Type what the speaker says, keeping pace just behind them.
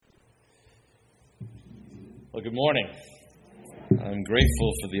Well, good morning. I'm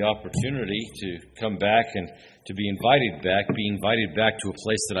grateful for the opportunity to come back and to be invited back. Being invited back to a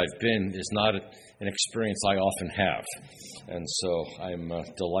place that I've been is not an experience I often have. And so I'm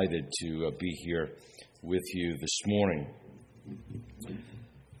delighted to be here with you this morning.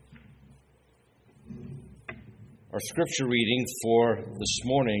 Our scripture reading for this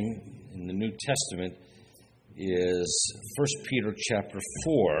morning in the New Testament is 1 Peter chapter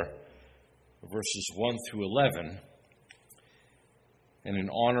 4, verses 1 through 11. And in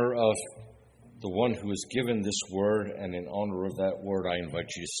honor of the one who has given this word, and in honor of that word, I invite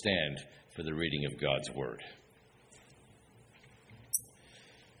you to stand for the reading of God's word.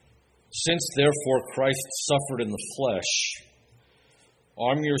 Since therefore Christ suffered in the flesh,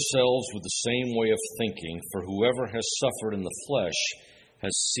 arm yourselves with the same way of thinking, for whoever has suffered in the flesh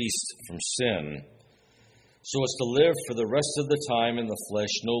has ceased from sin, so as to live for the rest of the time in the flesh,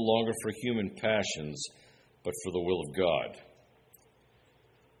 no longer for human passions, but for the will of God.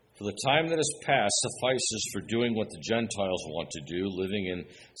 For the time that has passed suffices for doing what the Gentiles want to do, living in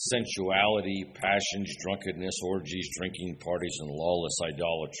sensuality, passions, drunkenness, orgies, drinking parties, and lawless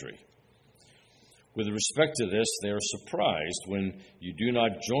idolatry. With respect to this, they are surprised when you do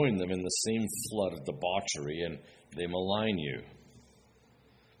not join them in the same flood of debauchery, and they malign you.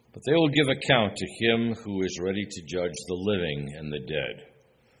 But they will give account to him who is ready to judge the living and the dead.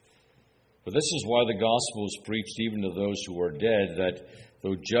 For this is why the gospel is preached even to those who are dead, that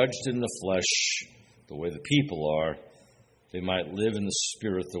though judged in the flesh, the way the people are, they might live in the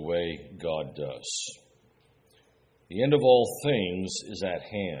spirit the way God does. The end of all things is at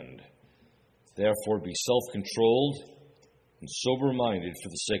hand. Therefore be self-controlled and sober-minded for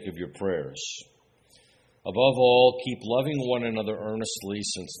the sake of your prayers. Above all, keep loving one another earnestly,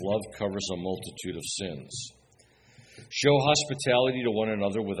 since love covers a multitude of sins. Show hospitality to one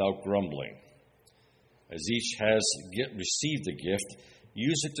another without grumbling. As each has received a gift,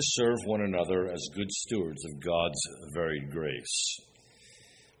 use it to serve one another as good stewards of God's varied grace.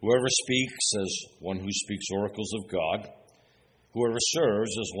 Whoever speaks as one who speaks oracles of God, whoever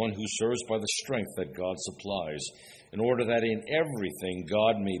serves as one who serves by the strength that God supplies, in order that in everything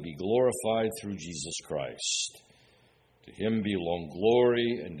God may be glorified through Jesus Christ. To him belong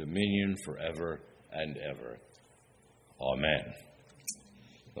glory and dominion forever and ever. Amen.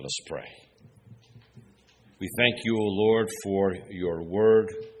 Let us pray. We thank you, O Lord, for your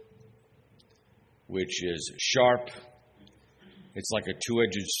word, which is sharp. It's like a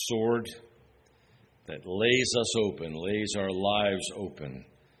two-edged sword that lays us open, lays our lives open,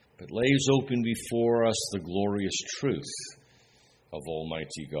 but lays open before us the glorious truth of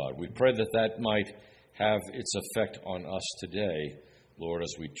Almighty God. We pray that that might have its effect on us today, Lord,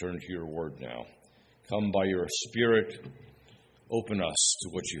 as we turn to your word now. Come by your Spirit, open us to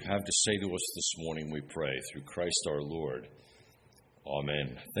what you have to say to us this morning, we pray, through Christ our Lord.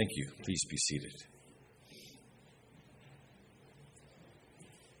 Amen. Thank you. Please be seated.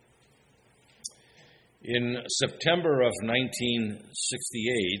 In September of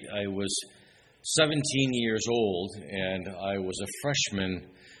 1968, I was 17 years old, and I was a freshman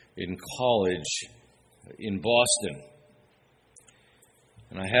in college in Boston.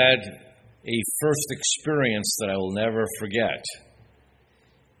 And I had a first experience that I will never forget.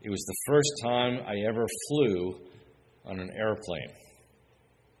 It was the first time I ever flew on an airplane.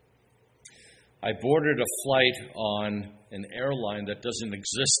 I boarded a flight on an airline that doesn't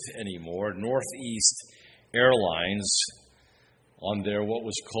exist anymore, Northeast Airlines, on their what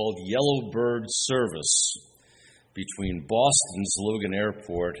was called Yellowbird service between Boston's Logan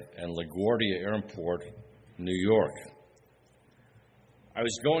Airport and LaGuardia Airport, New York. I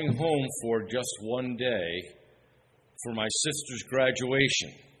was going home for just one day for my sister's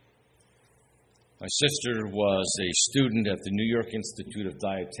graduation. My sister was a student at the New York Institute of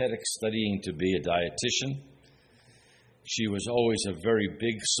Dietetics, studying to be a dietitian. She was always a very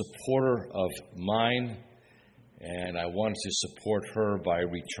big supporter of mine, and I wanted to support her by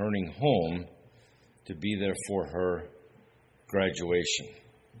returning home to be there for her graduation.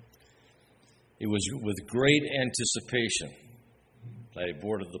 It was with great anticipation that I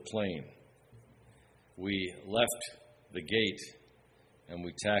boarded the plane. We left the gate and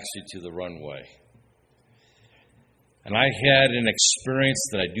we taxied to the runway. And I had an experience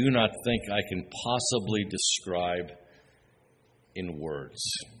that I do not think I can possibly describe in words.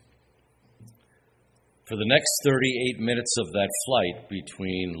 For the next 38 minutes of that flight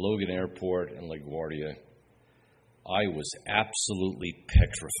between Logan Airport and LaGuardia, I was absolutely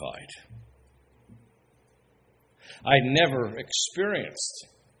petrified. I'd never experienced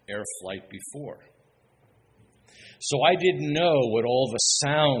air flight before. So I didn't know what all the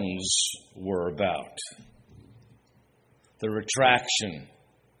sounds were about. the retraction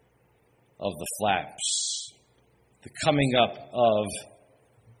of the flaps, the coming up of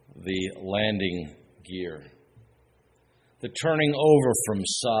the landing gear, the turning over from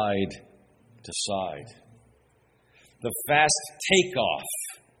side to side, the fast takeoff,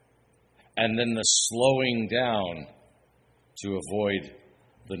 and then the slowing down to avoid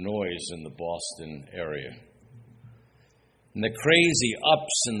the noise in the Boston area. And the crazy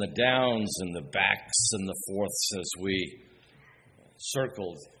ups and the downs and the backs and the forths as we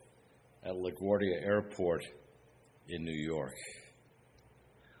circled at LaGuardia Airport in New York.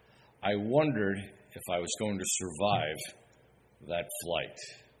 I wondered if I was going to survive that flight.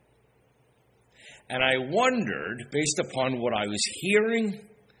 And I wondered, based upon what I was hearing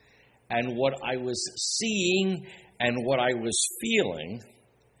and what I was seeing and what I was feeling,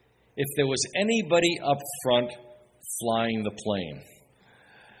 if there was anybody up front flying the plane.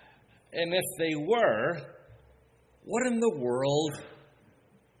 And if they were, what in the world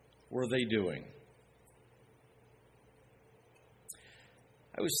were they doing?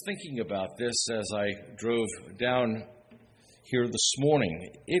 I was thinking about this as I drove down here this morning.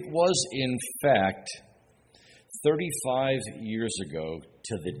 It was, in fact, 35 years ago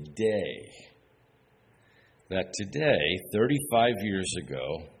to the day that today, 35 years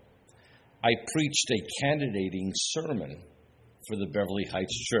ago, I preached a candidating sermon for the Beverly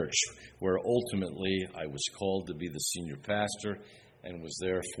Heights Church, where ultimately I was called to be the senior pastor and was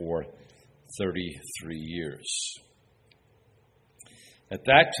there for 33 years. At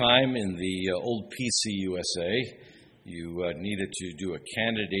that time, in the old PCUSA, you needed to do a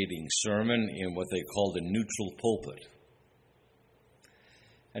candidating sermon in what they called a neutral pulpit.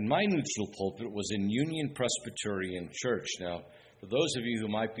 And my neutral pulpit was in Union Presbyterian Church. Now, for those of you who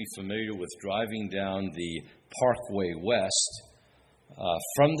might be familiar with driving down the Parkway West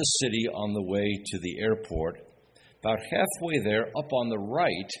from the city on the way to the airport, about halfway there, up on the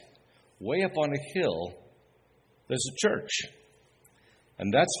right, way up on a hill, there's a church.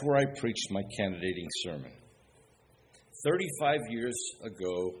 And that's where I preached my candidating sermon. 35 years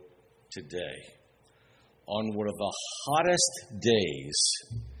ago today, on one of the hottest days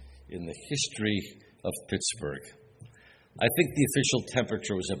in the history of Pittsburgh. I think the official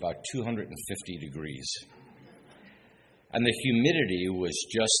temperature was about 250 degrees. And the humidity was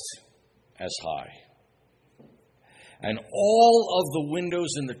just as high. And all of the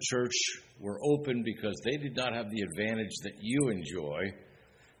windows in the church were open because they did not have the advantage that you enjoy,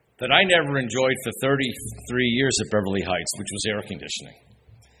 that I never enjoyed for 33 years at Beverly Heights, which was air conditioning.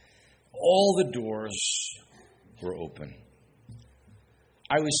 All the doors were open.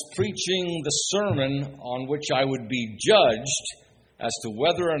 I was preaching the sermon on which I would be judged as to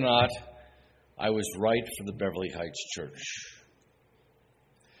whether or not I was right for the Beverly Heights Church.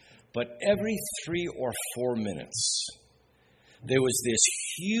 But every 3 or 4 minutes, there was this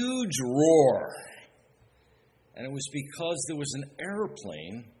huge roar. And it was because there was an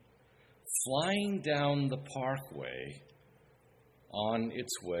airplane flying down the parkway on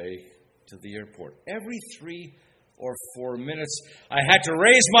its way to the airport. Every 3 or 4 minutes, I had to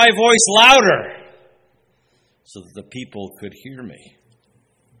raise my voice louder so that the people could hear me.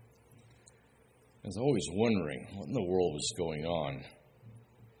 I was always wondering what in the world was going on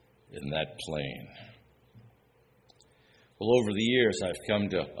in that plane. Well, over the years, I've come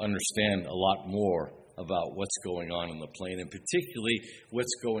to understand a lot more about what's going on in the plane, and particularly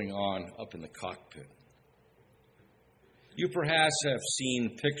what's going on up in the cockpit. You perhaps have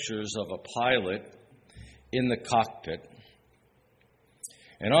seen pictures of a pilot in the cockpit,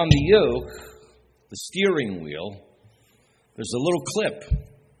 and on the yoke, the steering wheel, there's a little clip.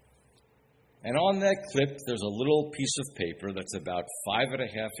 And on that clip, there's a little piece of paper that's about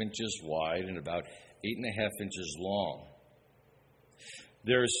 5.5 inches wide and about 8.5 inches long.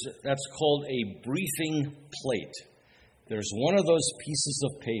 That's called a briefing plate. There's one of those pieces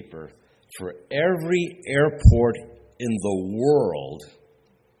of paper for every airport in the world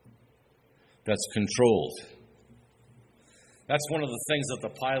that's controlled. That's one of the things that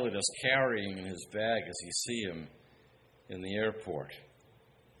the pilot is carrying in his bag as you see him in the airport.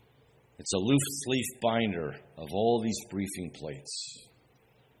 It's a loose leaf binder of all these briefing plates.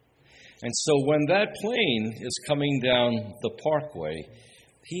 And so when that plane is coming down the parkway,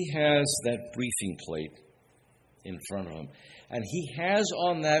 he has that briefing plate in front of him. And he has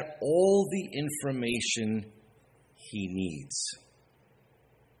on that all the information he needs.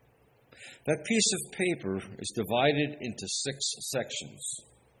 That piece of paper is divided into 6 sections.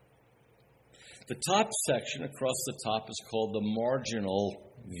 The top section across the top is called the marginal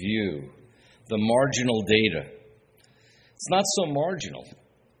view, the marginal data. It's not so marginal.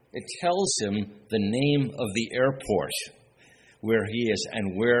 It tells him the name of the airport, where he is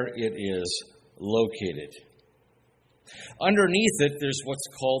and where it is located. Underneath it, there's what's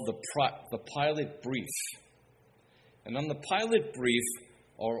called the pilot brief. And on the pilot brief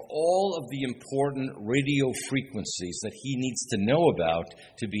are all of the important radio frequencies that he needs to know about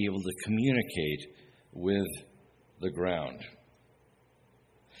to be able to communicate with the ground.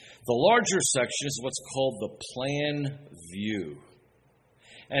 The larger section is what's called the plan view.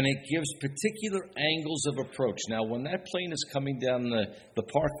 And it gives particular angles of approach. Now, when that plane is coming down the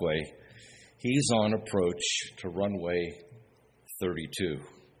parkway, he's on approach to runway 32.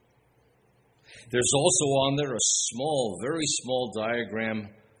 There's also on there a small, very small diagram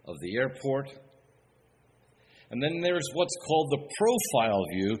of the airport. And then there's what's called the profile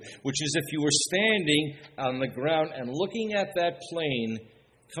view, which is if you were standing on the ground and looking at that plane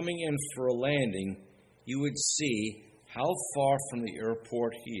coming in for a landing, you would see how far from the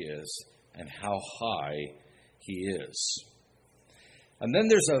airport he is and how high he is. And then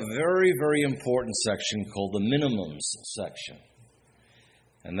there's a very, very important section called the minimums section.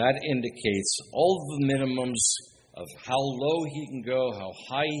 And that indicates all the minimums of how low he can go, how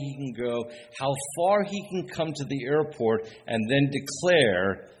high he can go, how far he can come to the airport and then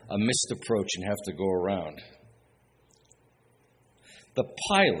declare a missed approach and have to go around. The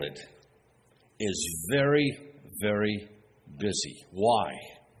pilot is very, very busy. Why?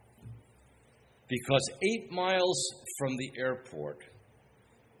 Because 8 miles from the airport,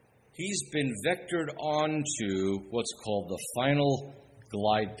 he's been vectored onto what's called the final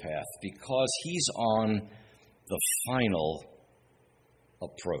glide path because he's on the final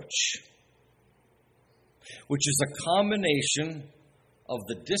approach, which is a combination of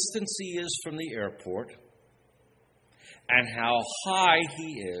the distance he is from the airport and how high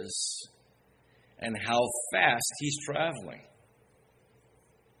he is and how fast he's traveling.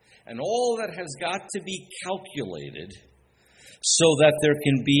 And all that has got to be calculated so that there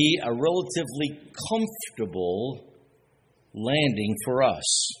can be a relatively comfortable landing for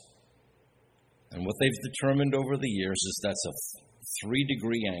us. And what they've determined over the years is that's a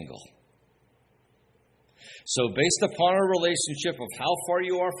 3-degree angle. So based upon a relationship of how far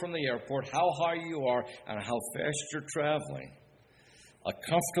you are from the airport, how high you are, and how fast you're traveling, a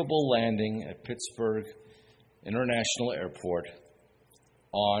comfortable landing at Pittsburgh International Airport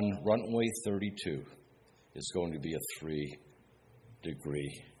on runway 32 is going to be a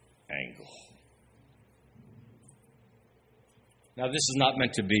 3-degree angle. Now, this is not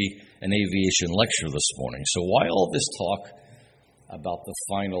meant to be an aviation lecture this morning, so why all this talk about the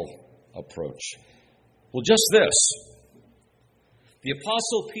final approach? Well, just this. The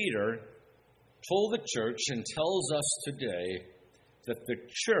Apostle Peter told the church and tells us today that the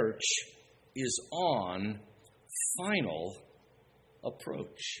church is on final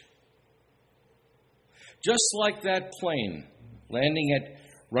approach. Just like that plane landing at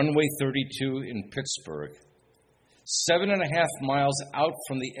runway 32 in Pittsburgh, 7.5 miles out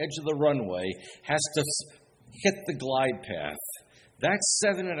from the edge of the runway, has to hit the glide path. That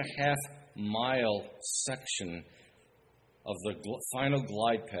 7.5 mile section of the final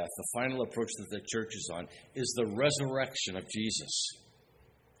glide path, the final approach that the church is on, is the resurrection of Jesus.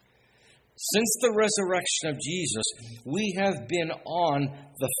 Since the resurrection of Jesus, we have been on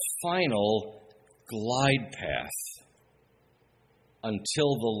the final glide path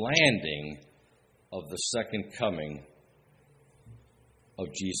until the landing of the second coming of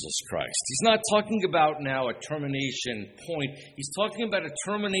Jesus Christ. He's not talking about now a termination point. He's talking about a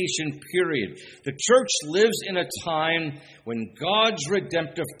termination period. The church lives in a time when God's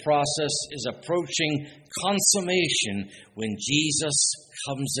redemptive process is approaching consummation when Jesus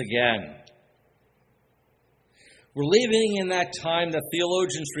comes again. We're living in that time that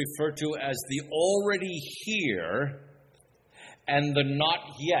theologians refer to as the already here and the not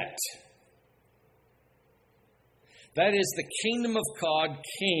yet. That is, the kingdom of God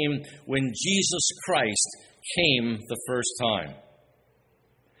came when Jesus Christ came the first time.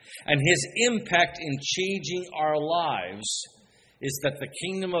 And his impact in changing our lives is that the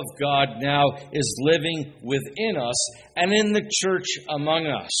kingdom of God now is living within us and in the church among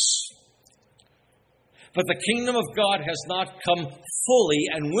us. But the kingdom of God has not come fully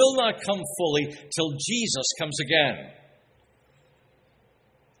and will not come fully till Jesus comes again.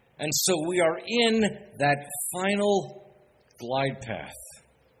 And so we are in that final glide path.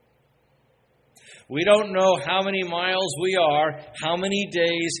 We don't know how many miles we are, how many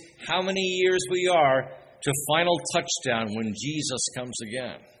days, how many years we are to final touchdown when Jesus comes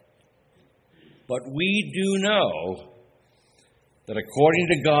again. But we do know that according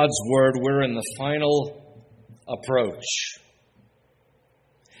to God's word, we're in the final approach.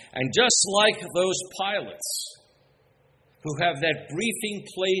 And just like those pilots who have that briefing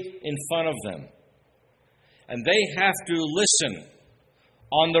plate in front of them. And they have to listen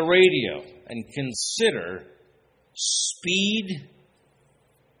on the radio and consider speed,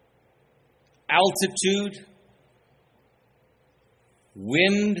 altitude,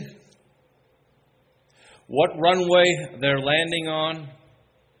 wind, what runway they're landing on,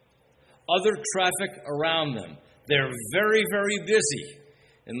 other traffic around them. They're very, very busy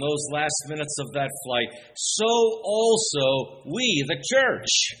in those last minutes of that flight. So also we, the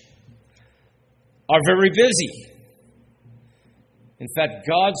church, are very busy. In fact,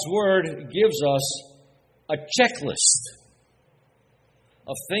 God's Word gives us a checklist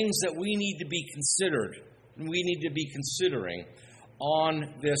of things that we need to be considered, and we need to be considering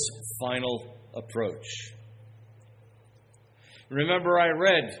on this final approach. Remember, I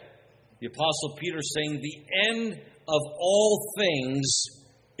read the Apostle Peter saying, the end of all things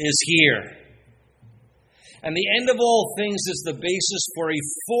is here. And the end of all things is the basis for a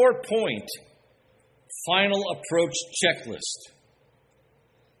 4-point final approach checklist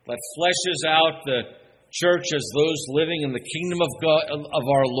that fleshes out the church as those living in the kingdom of God, of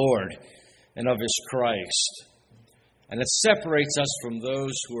our Lord and of His Christ. And it separates us from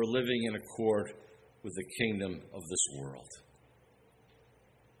those who are living in accord with the kingdom of this world.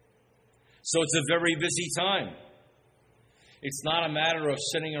 So it's a very busy time. It's not a matter of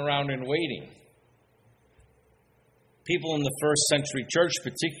sitting around and waiting. People in the first century church,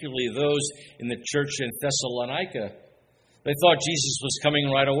 particularly those in the church in Thessalonica, they thought Jesus was coming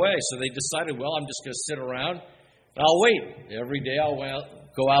right away. So they decided, well, I'm just going to sit around and I'll wait. Every day I'll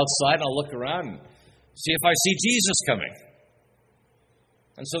go outside and I'll look around and see if I see Jesus coming.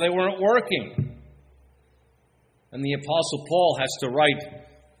 And so they weren't working. And the Apostle Paul has to write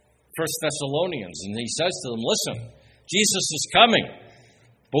 1 Thessalonians, and he says to them, listen, Jesus is coming,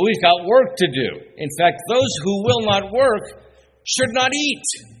 but we've got work to do. In fact, those who will not work should not eat.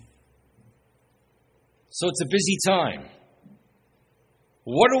 So it's a busy time.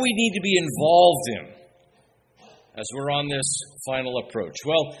 What do we need to be involved in as we're on this final approach?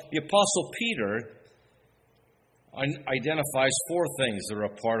 Well, the Apostle Peter identifies 4 things that are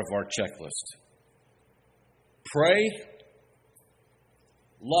a part of our checklist. Pray,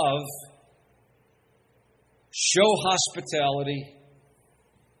 love, show hospitality,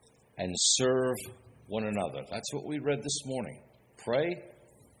 and serve one another. That's what we read this morning. Pray,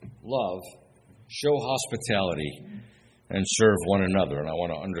 love, show hospitality, and serve one another. And I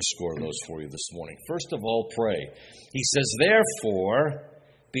want to underscore those for you this morning. First of all, pray. He says, therefore,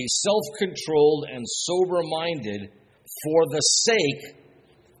 be self-controlled and sober-minded for the sake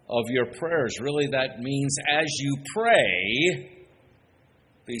of your prayers. Really, that means as you pray,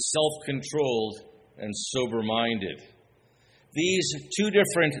 be self-controlled and sober-minded. These 2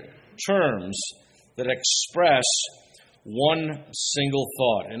 different terms that express one single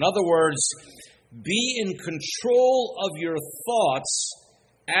thought. In other words, be in control of your thoughts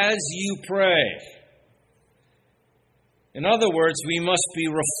as you pray. In other words, we must be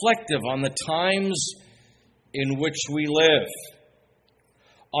reflective on the times in which we live,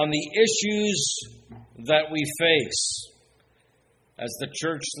 on the issues that we face as the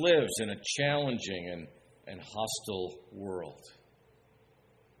church lives in a challenging and hostile world.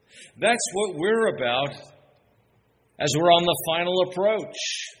 That's what we're about as we're on the final approach.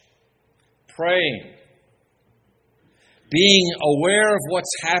 Praying. Being aware of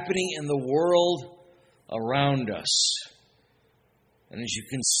what's happening in the world around us. And as you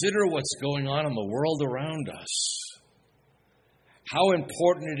consider what's going on in the world around us, how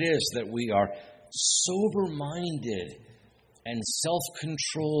important it is that we are sober-minded and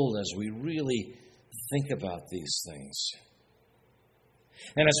self-controlled as we really think about these things.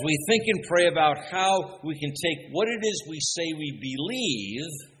 And as we think and pray about how we can take what it is we say we believe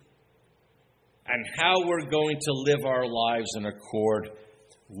and how we're going to live our lives in accord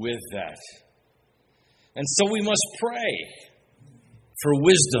with that. And so we must pray for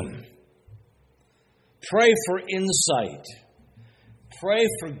wisdom. Pray for insight. Pray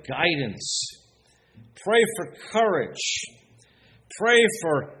for guidance. Pray for courage. Pray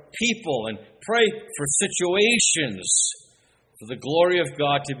for people and pray for situations for the glory of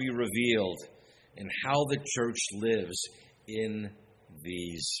God to be revealed in how the church lives in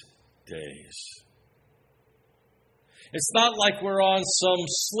these days. It's not like we're on some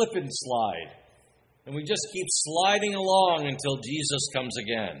slip and slide and we just keep sliding along until Jesus comes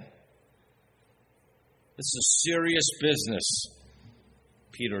again. This is serious business,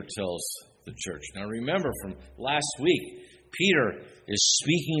 Peter tells the church. Now remember from last week, Peter is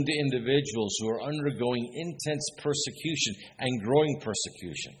speaking to individuals who are undergoing intense persecution and growing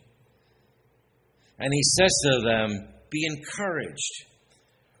persecution. And he says to them, be encouraged.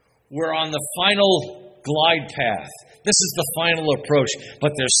 We're on the final glide path. This is the final approach,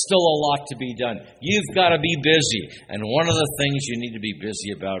 but there's still a lot to be done. You've got to be busy, and one of the things you need to be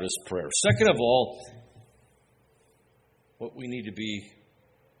busy about is prayer. Second of all, what we need to be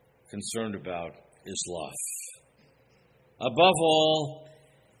concerned about is love. Above all,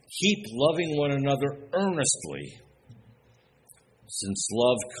 keep loving one another earnestly, since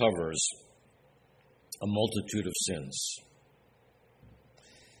love covers a multitude of sins.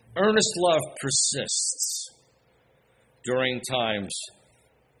 Earnest love persists during times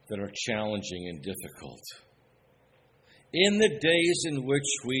that are challenging and difficult. In the days in which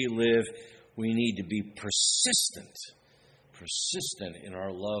we live, we need to be persistent in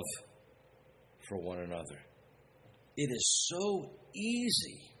our love for one another. It is so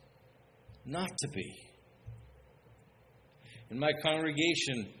easy not to be. In my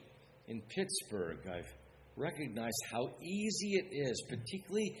congregation in Pittsburgh, I've recognized how easy it is,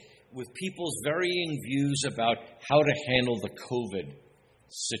 particularly with people's varying views about how to handle the COVID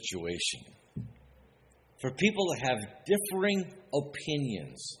situation, for people to have differing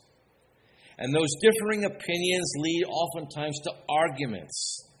opinions. And those differing opinions lead oftentimes to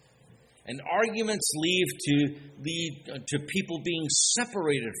arguments. And arguments lead to people being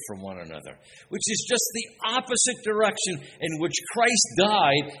separated from one another, which is just the opposite direction in which Christ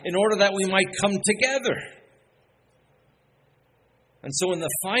died in order that we might come together. And so in the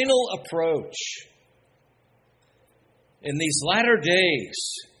final approach, in these latter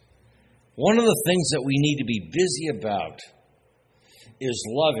days, one of the things that we need to be busy about is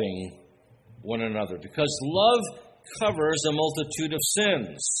loving one another, because love covers a multitude of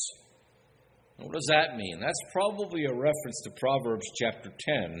sins. What does that mean? That's probably a reference to Proverbs chapter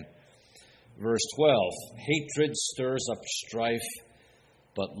 10, verse 12. Hatred stirs up strife,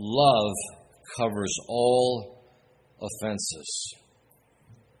 but love covers all offenses.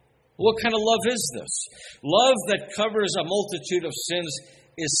 What kind of love is this? Love that covers a multitude of sins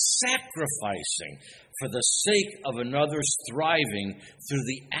is sacrificing for the sake of another's thriving through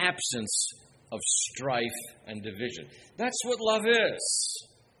the absence of strife and division. That's what love is.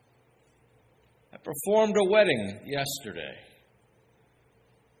 I performed a wedding yesterday,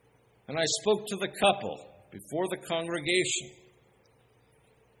 and I spoke to the couple before the congregation,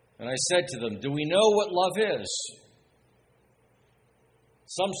 and I said to them, do we know what love is?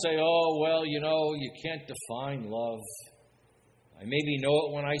 Some say, oh, well, you can't define love. I maybe know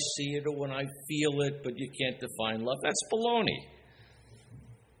it when I see it or when I feel it, but you can't define love. That's baloney.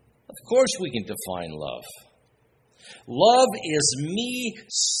 Of course we can define love. Love is me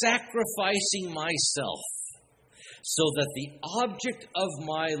sacrificing myself so that the object of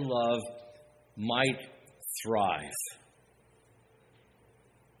my love might thrive.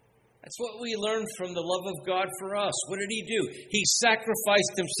 That's what we learn from the love of God for us. What did He do? He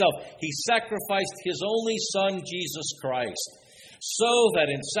sacrificed Himself. He sacrificed His only Son, Jesus Christ, so that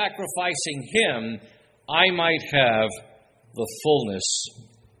in sacrificing Him, I might have the fullness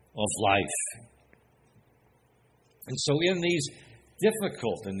of life. And so in these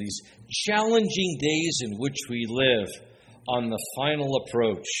difficult and these challenging days in which we live on the final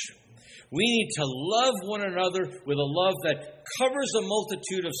approach, we need to love one another with a love that covers a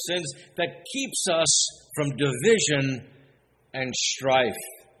multitude of sins, that keeps us from division and strife.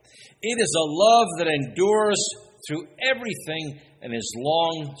 It is a love that endures through everything and is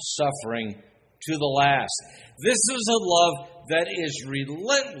long-suffering to the last. This is a love that is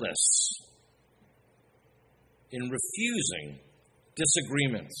relentless in refusing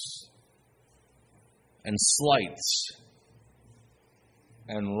disagreements and slights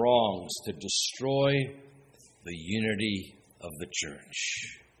and wrongs to destroy the unity of the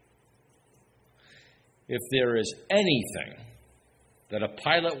church. If there is anything that a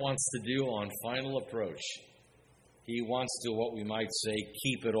pilot wants to do on final approach, he wants to, what we might say,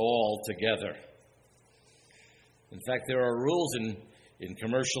 keep it all together. In fact, there are rules in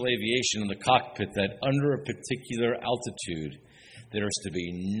commercial aviation in the cockpit that under a particular altitude, there is to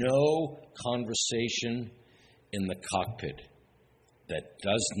be no conversation in the cockpit that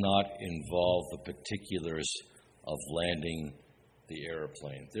does not involve the particulars of landing the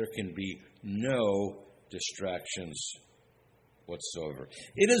airplane. There can be no distractions whatsoever.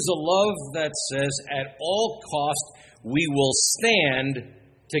 It is a love that says, at all cost, we will stand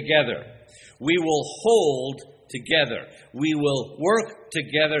together. We will hold together. We will work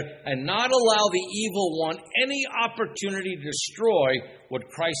together and not allow the evil one any opportunity to destroy what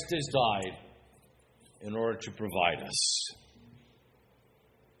Christ has died in order to provide us,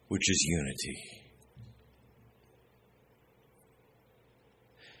 which is unity.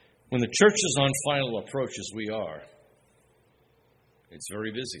 When the church is on final approach, as we are, It's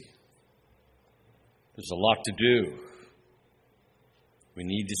very busy. There's a lot to do. We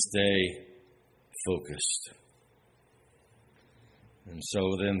need to stay focused. And so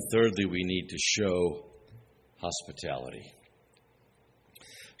then, thirdly, we need to show hospitality.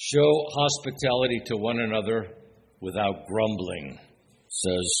 Show hospitality to one another without grumbling,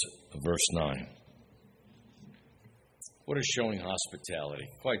 says verse 9. What is showing hospitality?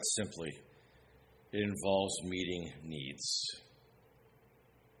 Quite simply, it involves meeting needs.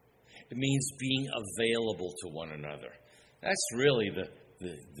 It means being available to one another. That's really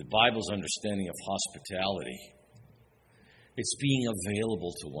the Bible's understanding of hospitality. It's being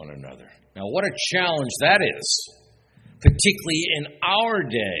available to one another. Now, what a challenge that is, particularly in our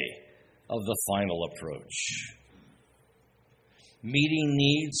day of the final approach. Meeting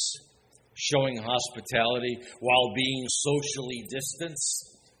needs, showing hospitality while being socially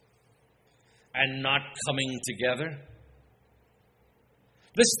distanced and not coming together.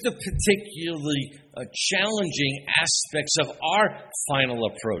 This is the particularly challenging aspects of our final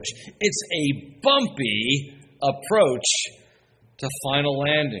approach. It's a bumpy approach to final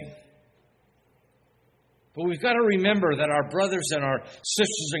landing. But we've got to remember that our brothers and our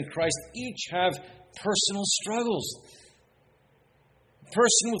sisters in Christ each have personal struggles. The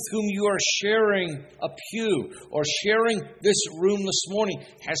person with whom you are sharing a pew or sharing this room this morning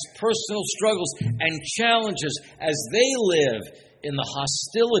has personal struggles and challenges as they live in the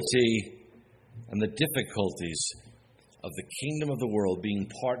hostility and the difficulties of the kingdom of the world, being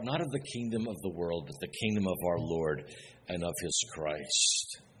part not of the kingdom of the world, but the kingdom of our Lord and of His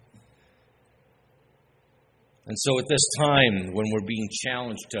Christ. And so at this time, when we're being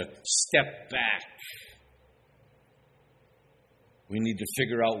challenged to step back, we need to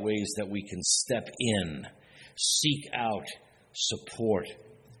figure out ways that we can step in, seek out, support,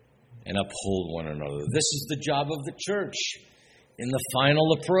 and uphold one another. This is the job of the church in the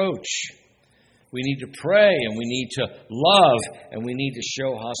final approach. We need to pray, and we need to love, and we need to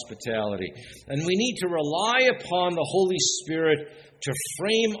show hospitality. And we need to rely upon the Holy Spirit to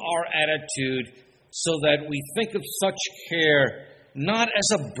frame our attitude so that we think of such care not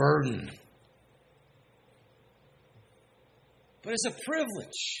as a burden, but as a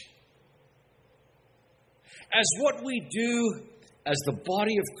privilege. As what we do as the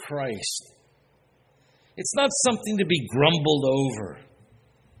body of Christ. It's not something to be grumbled over,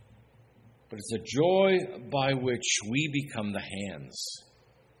 but it's a joy by which we become the hands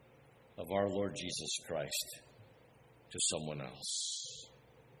of our Lord Jesus Christ to someone else.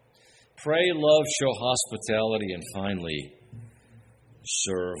 Pray, love, show hospitality, and finally,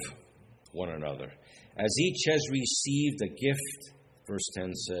 serve one another. As each has received a gift, verse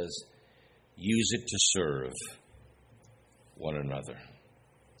 10 says, use it to serve one another.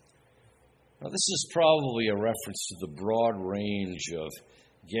 Now, this is probably a reference to the broad range of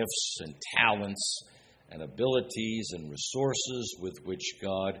gifts and talents and abilities and resources with which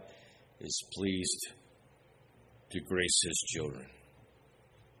God is pleased to grace His children.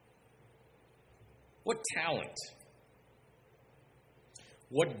 What talent?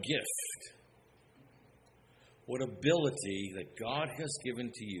 What gift? What ability that God has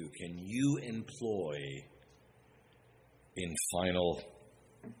given to you can you employ in final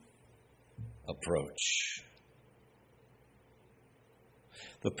approach?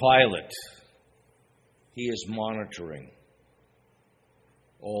 The pilot, he is monitoring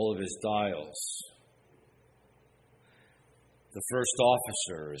all of his dials. The first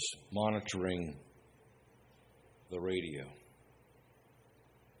officer is monitoring the radio.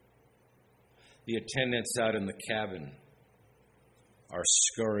 The attendants out in the cabin are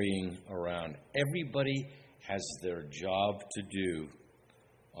scurrying around. Everybody has their job to do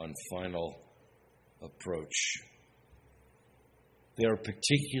on final approach. They are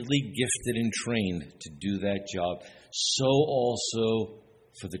particularly gifted and trained to do that job. So also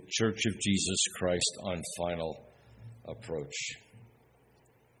for the Church of Jesus Christ on final approach.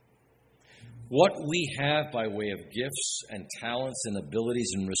 What we have by way of gifts and talents and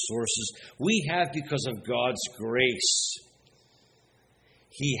abilities and resources, we have because of God's grace.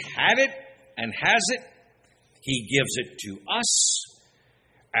 He had it and has it. He gives it to us,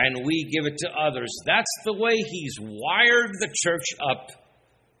 and we give it to others. That's the way He's wired the church up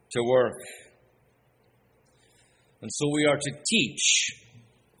to work. And so we are to teach,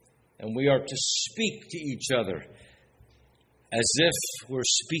 and we are to speak to each other as if we're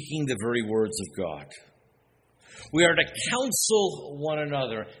speaking the very words of God. We are to counsel one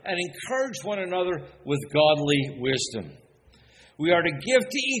another and encourage one another with godly wisdom. We are to give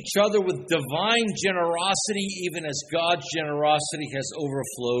to each other with divine generosity, even as God's generosity has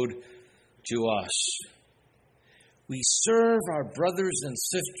overflowed to us. We serve our brothers and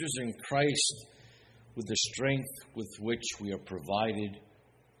sisters in Christ with the strength with which we are provided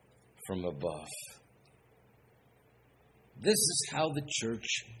from above. This is how the church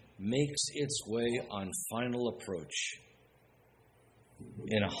makes its way on final approach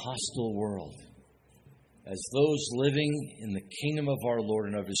in a hostile world, as those living in the kingdom of our Lord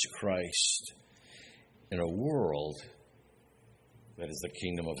and of His Christ, in a world that is the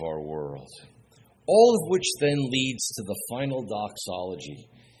kingdom of our world. All of which then leads to the final doxology,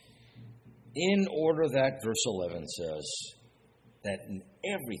 in order that, verse 11 says, that in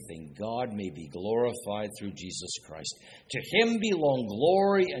everything God may be glorified through Jesus Christ. To Him belong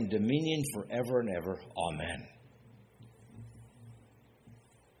glory and dominion forever and ever. Amen.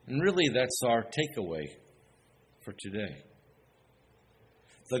 And really, that's our takeaway for today.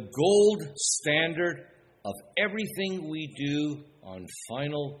 The gold standard of everything we do on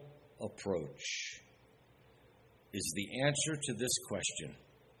final approach is the answer to this question: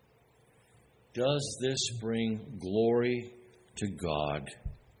 does this bring glory to God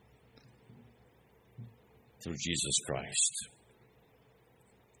through Jesus Christ?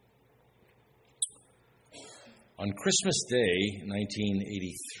 On Christmas Day,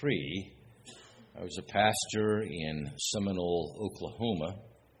 1983, I was a pastor in Seminole, Oklahoma.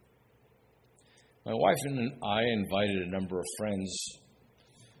 My wife and I invited a number of friends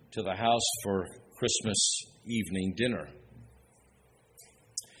to the house for Christmas evening dinner.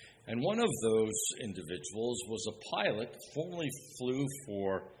 And one of those individuals was a pilot, formerly flew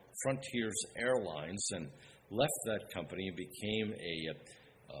for Frontiers Airlines and left that company and became a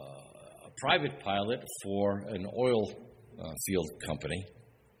private pilot for an oil field company.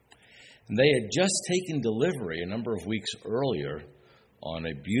 And they had just taken delivery a number of weeks earlier on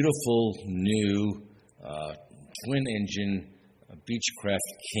a beautiful new twin-engine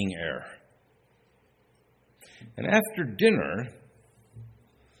Beechcraft King Air. And after dinner,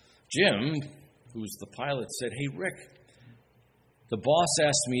 Jim, who's the pilot, said, "Hey, Rick, the boss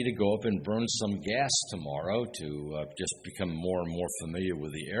asked me to go up and burn some gas tomorrow to just become more and more familiar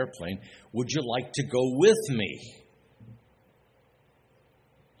with the airplane. Would you like to go with me?"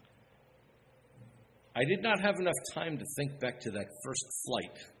 I did not have enough time to think back to that first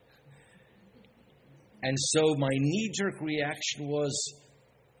flight. And so my knee-jerk reaction was,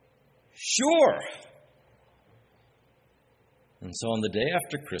 sure. And so on the day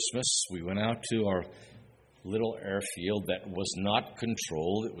after Christmas, we went out to our little airfield that was not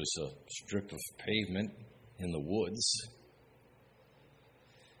controlled. It was a strip of pavement in the woods.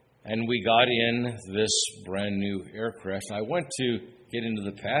 And we got in this brand new aircraft. I went to get into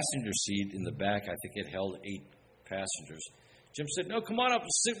the passenger seat in the back. I think it held 8 passengers. Jim said, "No, come on up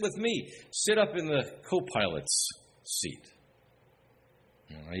and sit with me. Sit up in the co-pilot's seat."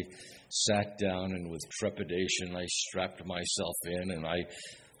 And I sat down, and with trepidation, I strapped myself in, and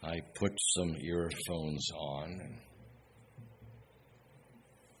I put some earphones on. And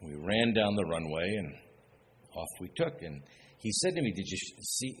we ran down the runway, and off we took. And he said to me, "Did you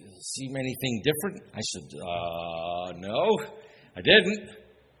see anything different?" I said, "No, I didn't."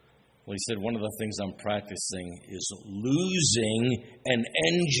 Well, he said, "One of the things I'm practicing is losing an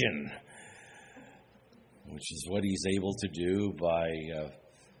engine," which is what he's able to do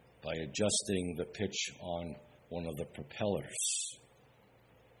by adjusting the pitch on one of the propellers.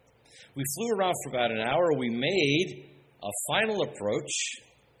 We flew around for about an hour. We made a final approach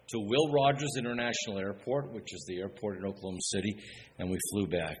to Will Rogers International Airport, which is the airport in Oklahoma City, and we flew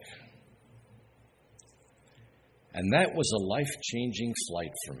back. And that was a life-changing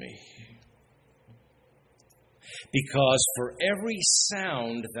flight for me. Because for every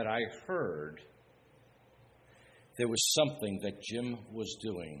sound that I heard, there was something that Jim was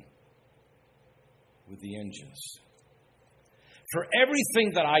doing with the engines. For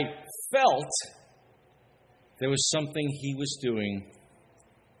everything that I felt, there was something he was doing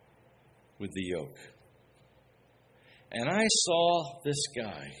with the yoke. And I saw this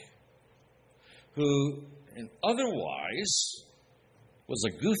guy who, and otherwise, was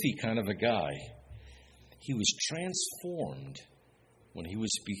a goofy kind of a guy. He was transformed when he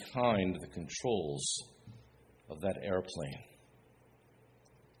was behind the controls of that airplane.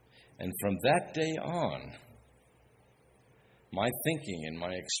 And from that day on, my thinking and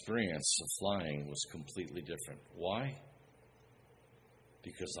my experience of flying was completely different. Why?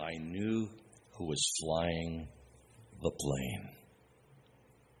 Because I knew who was flying the plane.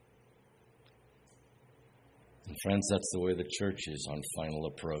 And friends, that's the way the church is on final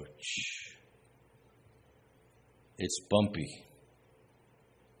approach. It's bumpy.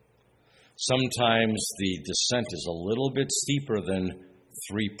 Sometimes the descent is a little bit steeper than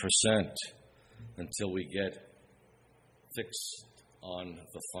 3% until we get fixed on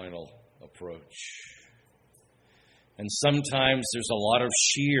the final approach. And sometimes there's a lot of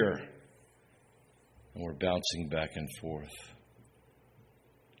sheer, and we're bouncing back and forth.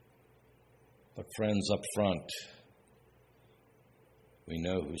 But friends, up front, we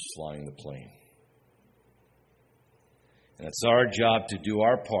know who's flying the plane. And it's our job to do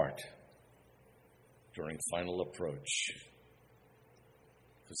our part during final approach,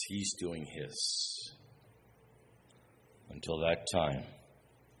 because he's doing his. Until that time,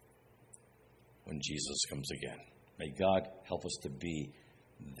 when Jesus comes again. May God help us to be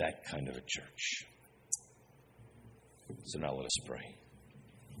that kind of a church. So now let us pray.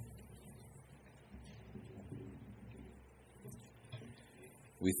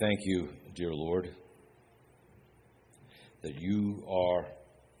 We thank you, dear Lord, that you are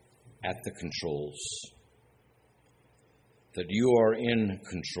at the controls, that you are in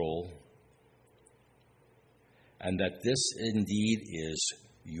control, and that this indeed is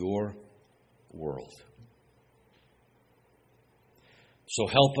your world. So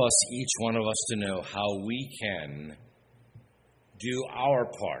help us, each one of us, to know how we can do our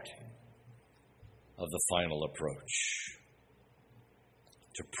part of the final approach.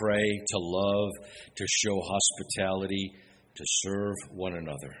 To pray, to love, to show hospitality, to serve one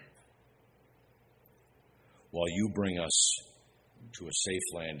another, while you bring us to a safe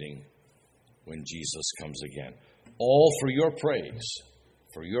landing when Jesus comes again. All for your praise,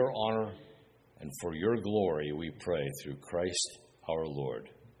 for your honor, and for your glory, we pray through Christ our Lord.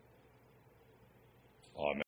 Amen.